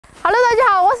Hello， 大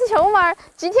家好，我是秋妹儿。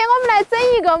今天我们来整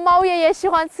一个毛爷爷喜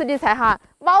欢吃的菜哈，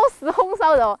毛氏红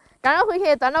烧肉。刚刚回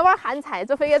去端了碗咸菜，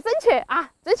做回个正确啊，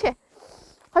正确。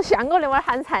好香哦，那碗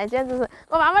咸菜简直是，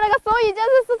我妈妈那个手艺简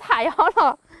直是太好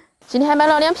了。今天还买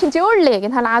了2瓶酒儿烈，给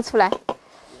它拿出来。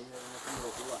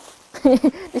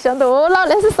你想多了，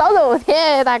那是烧肉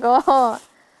的，大哥。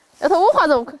要头五花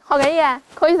肉好安逸，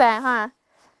可以噻哈。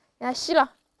给它洗了。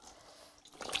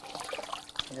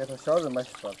那头小肉买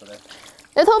啥子嘞？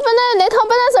那头本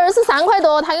来是23块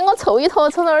多，他给我凑一坨，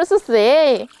凑到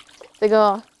24。这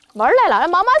个猫儿来了，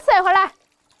妈妈吃一会儿来，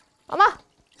妈妈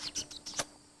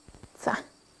吃啊。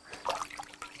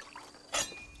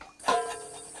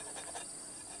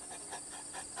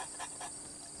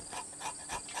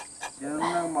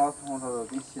那个毛氏红烧肉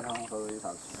跟其他红烧肉有啥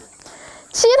区别？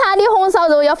其他的红烧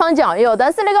肉要放酱油，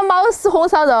但是那个毛氏红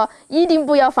烧肉一定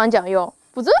不要放酱油，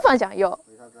不准放酱油。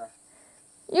为啥子？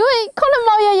因为可能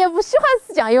毛爷爷不喜欢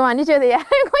吃酱油啊，你觉得呀？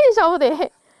可以晓不得，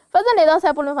反正那道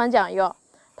菜不能放酱油，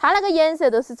它那个颜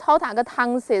色都是炒那个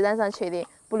糖色染上去的，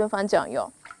不能放酱油，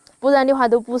不然的话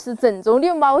都不是正宗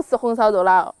的毛氏红烧肉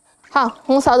了。好，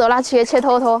红烧肉拿去切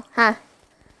坨坨哈。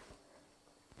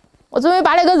我准备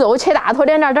把那个肉切大坨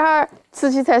点点，这儿吃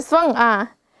起才爽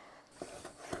啊。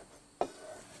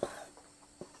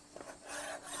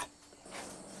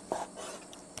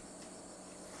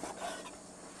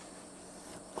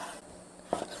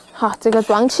好，这个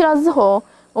装起了之后，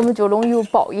我们就弄油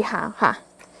爆一下哈。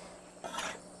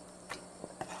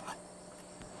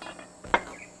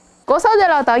锅烧热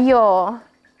了，倒油。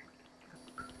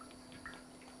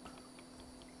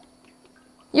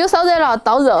油烧热了，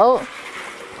倒肉。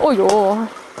哦哟，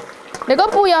那个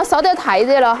不要烧得太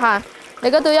热了哈，那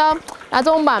个都要那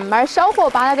种慢慢小火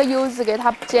把那个油脂给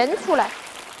它煎出来。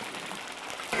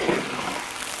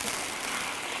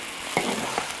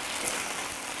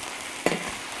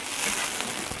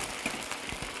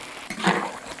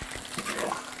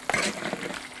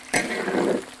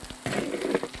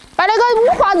把那个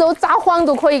五花肉炸黄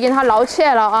都可以给它捞起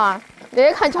来了啊！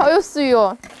那看起好有食欲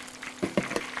哦。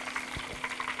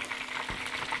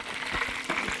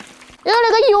因为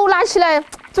那个油拿起来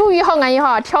煮鱼好安逸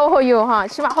哈，调和油哈，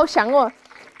起码好香哦。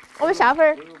我们下回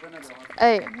儿，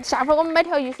下回儿我们买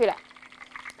条鱼回来。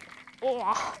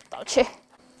哇，倒去。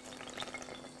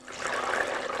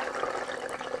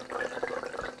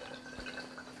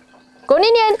锅里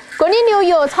牛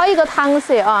油炒一个糖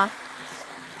色啊。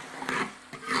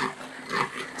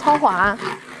炒化，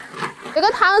这个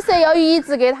糖色要一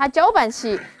直给它搅拌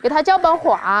起，给它搅拌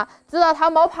化，直到它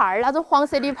冒泡儿，那种黄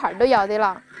色的泡儿都要得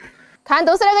了。看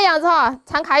都是那个样子哈，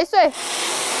掺开水。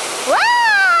哇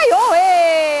哟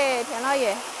喂，天老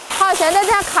爷！好，现在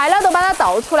这样开了都把它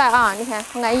倒出来啊，你看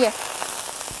好安逸。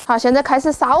好，现在开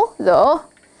始烧肉，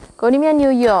锅里面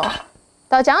牛油，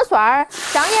倒姜蒜儿、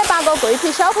香叶8个、桂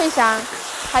皮小茴香，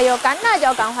还有干辣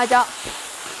椒、干花椒，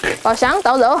爆香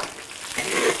倒肉。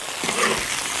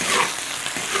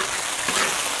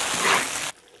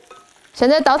现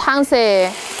在倒糖色，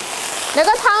那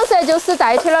个糖色就是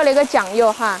代替了那个酱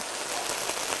油哈。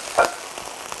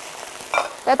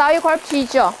再倒一块啤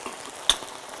酒，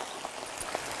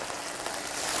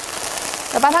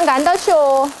要把它按到起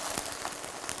哦。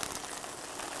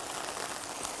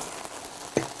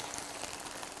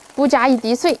不加一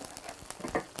滴水。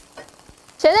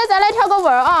现在再来调个味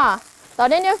儿啊，倒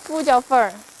点胡椒粉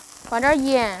儿，放点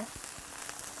盐。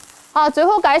好，最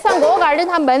后盖上锅盖，等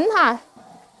它焖哈。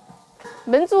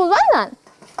焖煮软烂，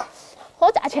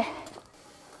喝下去。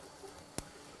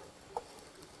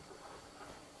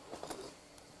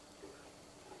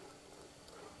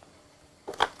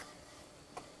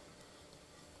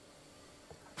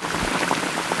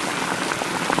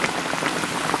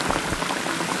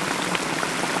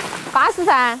巴适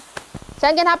噻！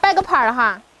先给它摆个盘儿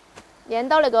哈，粘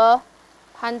到那个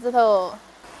盘子头。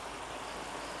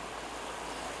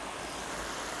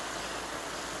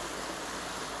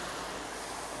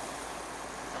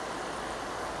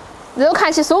肉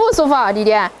看起舒不舒服啊，弟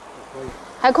弟？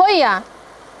还可以啊。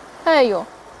哎呦，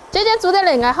姐姐做的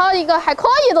恁个好一个还可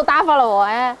以都打发了哦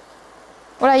哎。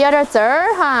我来舀点汁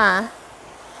儿哈。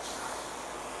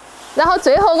然后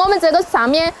最后我们这个上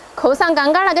面扣上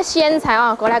刚刚那个咸菜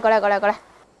啊，过来。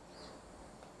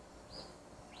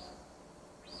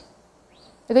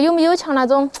这个有没有像那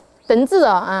种炖子肉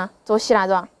啊，做席那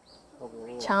种？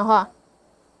像哈。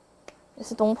这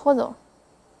是东坡肉。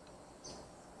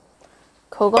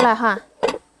扣过来哈，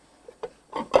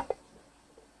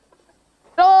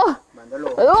慢点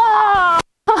落。哇，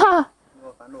哈哈，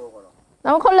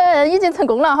那我可能已经成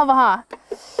功了，好不好？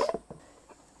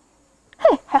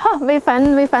嘿，还好没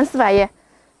犯失败耶。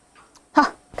好，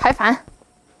开饭。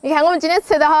你看我们今天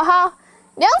吃的好好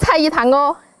，2菜1汤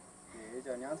哦。这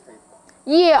叫2菜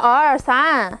1、2、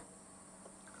3，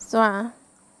是吧？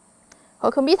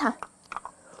喝口米汤。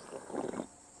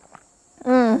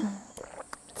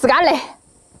自干嘞。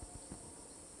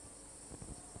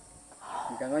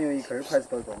你刚刚用1根筷子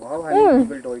多一个，我还用1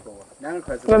根多一个，2个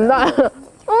筷子。真的。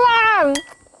哇，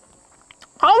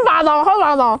好霸道，好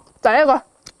霸道！再来一个。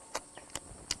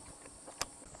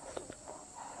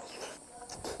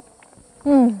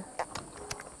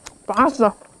巴适。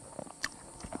好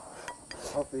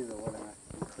肥肉那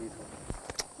个腿头。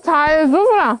太舒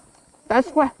服了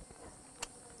，30块。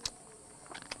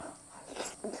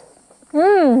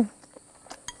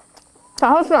太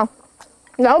好吃了，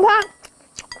肉趴。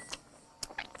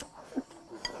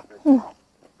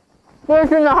我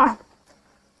觉得哈，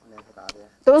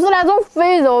都是那种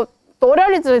肥肉多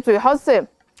点的最好吃，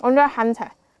往点咸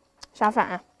菜下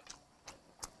饭。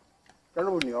一点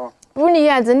都不腻哦。不腻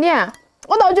啊，真的啊！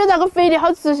我倒觉得那个肥的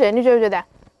好吃些，你觉不觉得？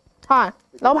哈，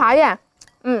老怕呀。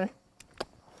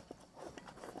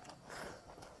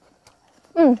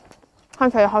咸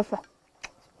菜也好吃。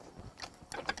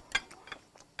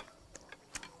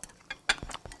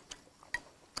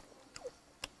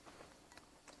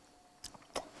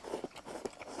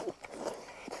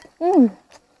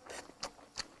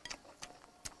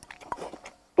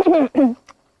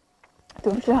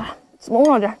对不起啊，吃懵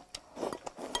了点。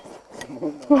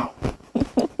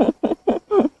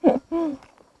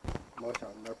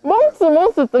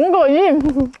猛吃真过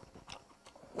瘾。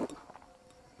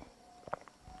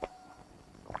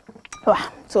好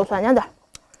吧，吃个酸浆的。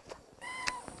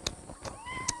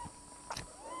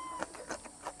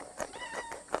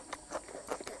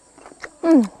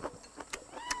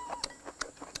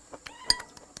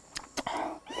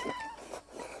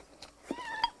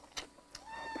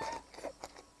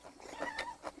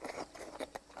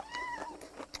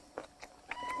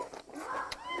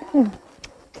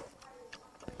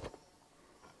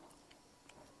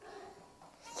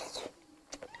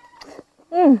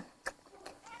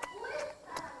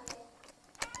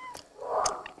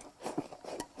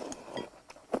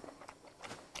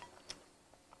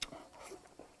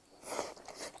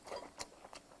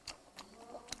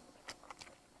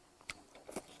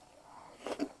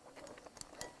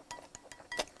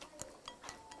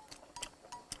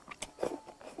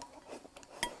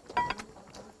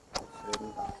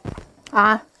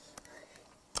啊，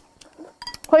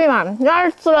可以嘛？你要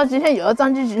是吃了几天又要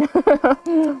长几斤。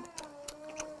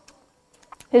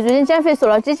你最近减肥瘦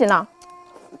了几斤了？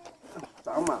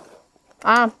长嘛。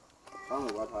啊？长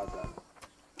肉啊，啥子？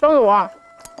长肉啊！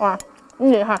哇，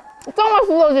你厉害，长了10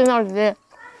多斤了自己。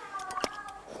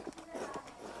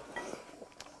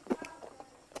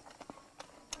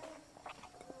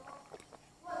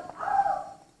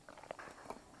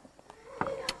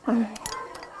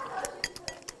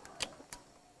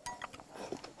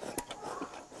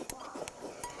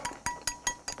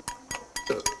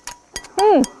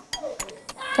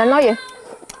陈老爷，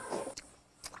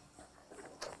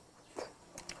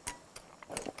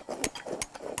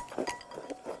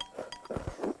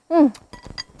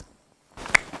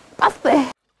巴适！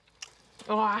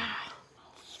哇，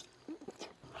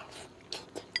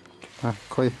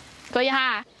可以。可以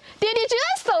哈，爹地居然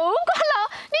瘦过了，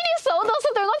你的瘦都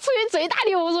是对我出于最大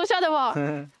的侮辱，晓得不？不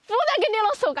再给你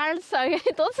弄瘦干儿吃了，给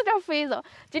你多吃点肥肉。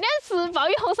今天吃鲍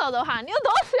鱼红烧肉哈，你要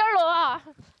多吃点肉啊！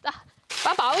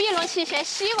把鲍鱼弄起，先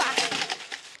洗完。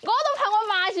我都怕我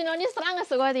麻进了，你是啷个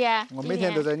受过的？我每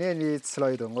天都在你那里吃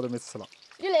了一顿，我都没吃了。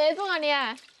你那种啊你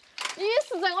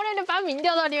是在我那里把命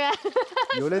叼到里面。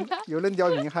又能叼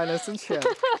命，还能省钱。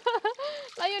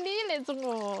哪有你那种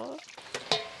哦？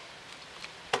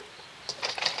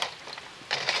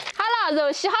好了，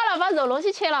肉洗好了，把肉弄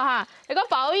起切了哈。那个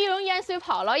鲍鱼用盐水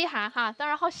泡了一下哈，当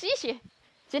然好洗洗。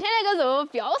今天那个肉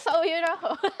膘稍微有点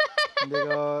厚。那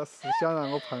个是想让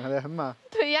我胖得很嘛？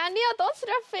对呀，你要多吃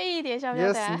点肥一点，晓不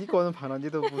晓得？也是你个人胖了，你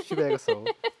都不许别个瘦。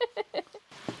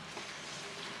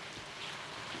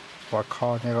我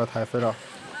靠，那个太肥了。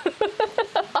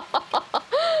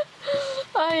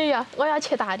哎呀，我要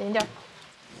切大点点。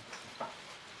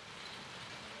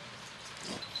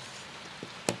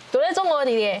就那种哦，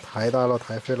弟弟。太大了，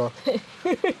太肥了。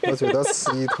我最多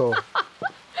吃一头。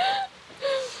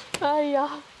哎呀。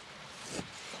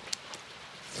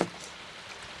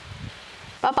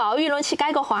把鲍鱼弄起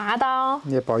改个花刀。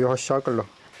你鲍鱼好小根了。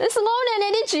那是我们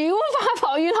那里的巨无霸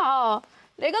鲍鱼头，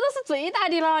那个都是最大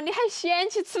的了，你还嫌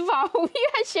弃吃鲍鱼，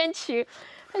还嫌弃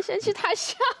它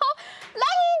小，难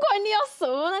怪你要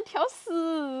瘦呢，挑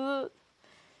食。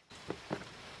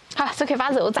好，这可以把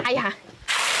肉炸一下。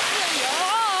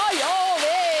哎呦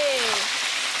喂，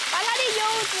把那的油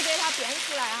脂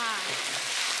出来哈。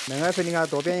那个是你给它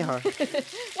多煸一下。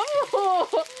我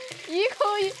不，一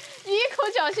口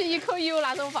嚼起，一口油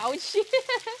那种暴气。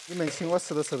你没请我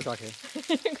吃都吃不下去。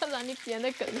我让你变得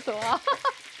更多。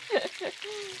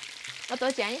我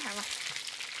多煎一下嘛。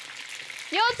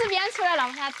油脂煸出来了，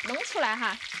把它弄出来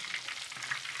哈。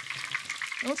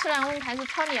弄出来，我们开始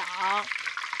炒料。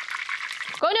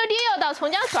锅牛底油到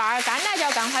葱姜蒜儿、干辣椒、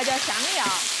干花椒、香料，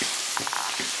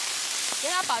给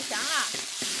它爆香啊！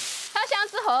炒香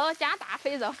之后加大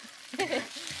肥肉，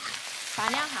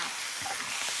翻2下，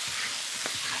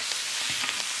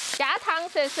加糖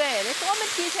色水，这是我们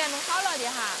提前弄好了的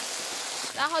哈。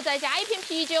然后再加1瓶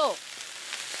啤酒，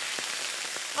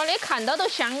哦，你看到都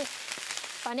香。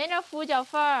放点胡椒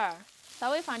粉儿，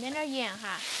稍微放点盐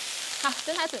哈。好，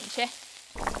等它炖起。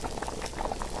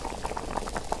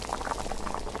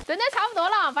炖得差不多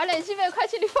了，把那几百块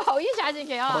钱的鲍鱼下进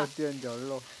去啊！好点掉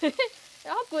了。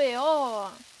好贵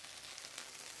哦。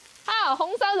好，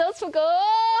红烧肉出锅，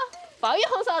鲍鱼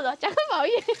红烧肉加个鲍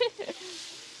鱼。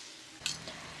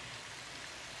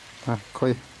啊，可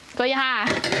以。可以哈，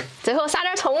最后撒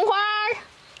点葱花儿，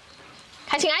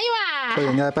开心安逸嘛。可以，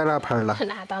你还摆了盘了。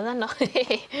那当然了，嘿嘿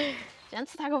嘿，先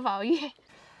吃它个鲍鱼，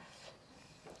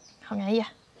好安逸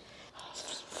啊！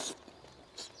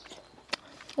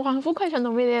哇，5块钱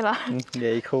都没得了。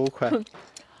连一口5块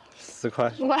，10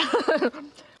块。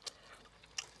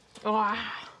哇！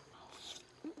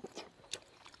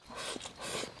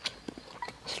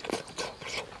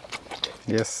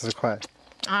也10块。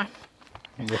啊！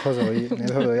那头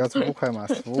肉要5块嘛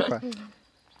，15块。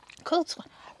可是吃。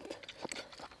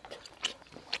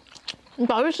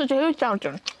鲍鱼吃起有嚼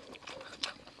劲。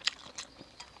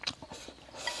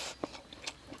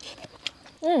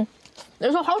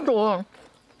那时候好做，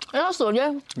那个时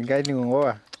间。应该你问我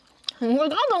啊。我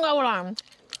刚都咬了。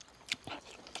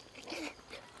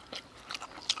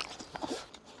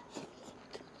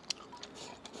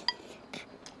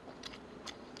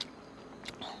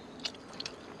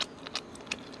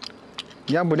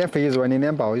你养不点肥肉啊？你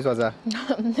练鲍鱼啥子？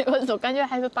那个肉感觉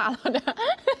还是大了点。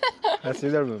还是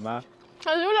有点闷吗？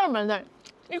还是有点闷的，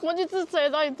你估计只吃得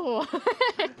到一坨。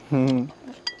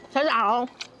太大了。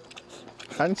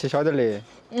憨气小点的。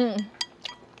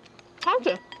好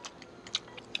吃。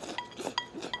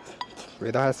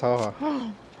味道还少哈。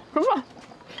是不？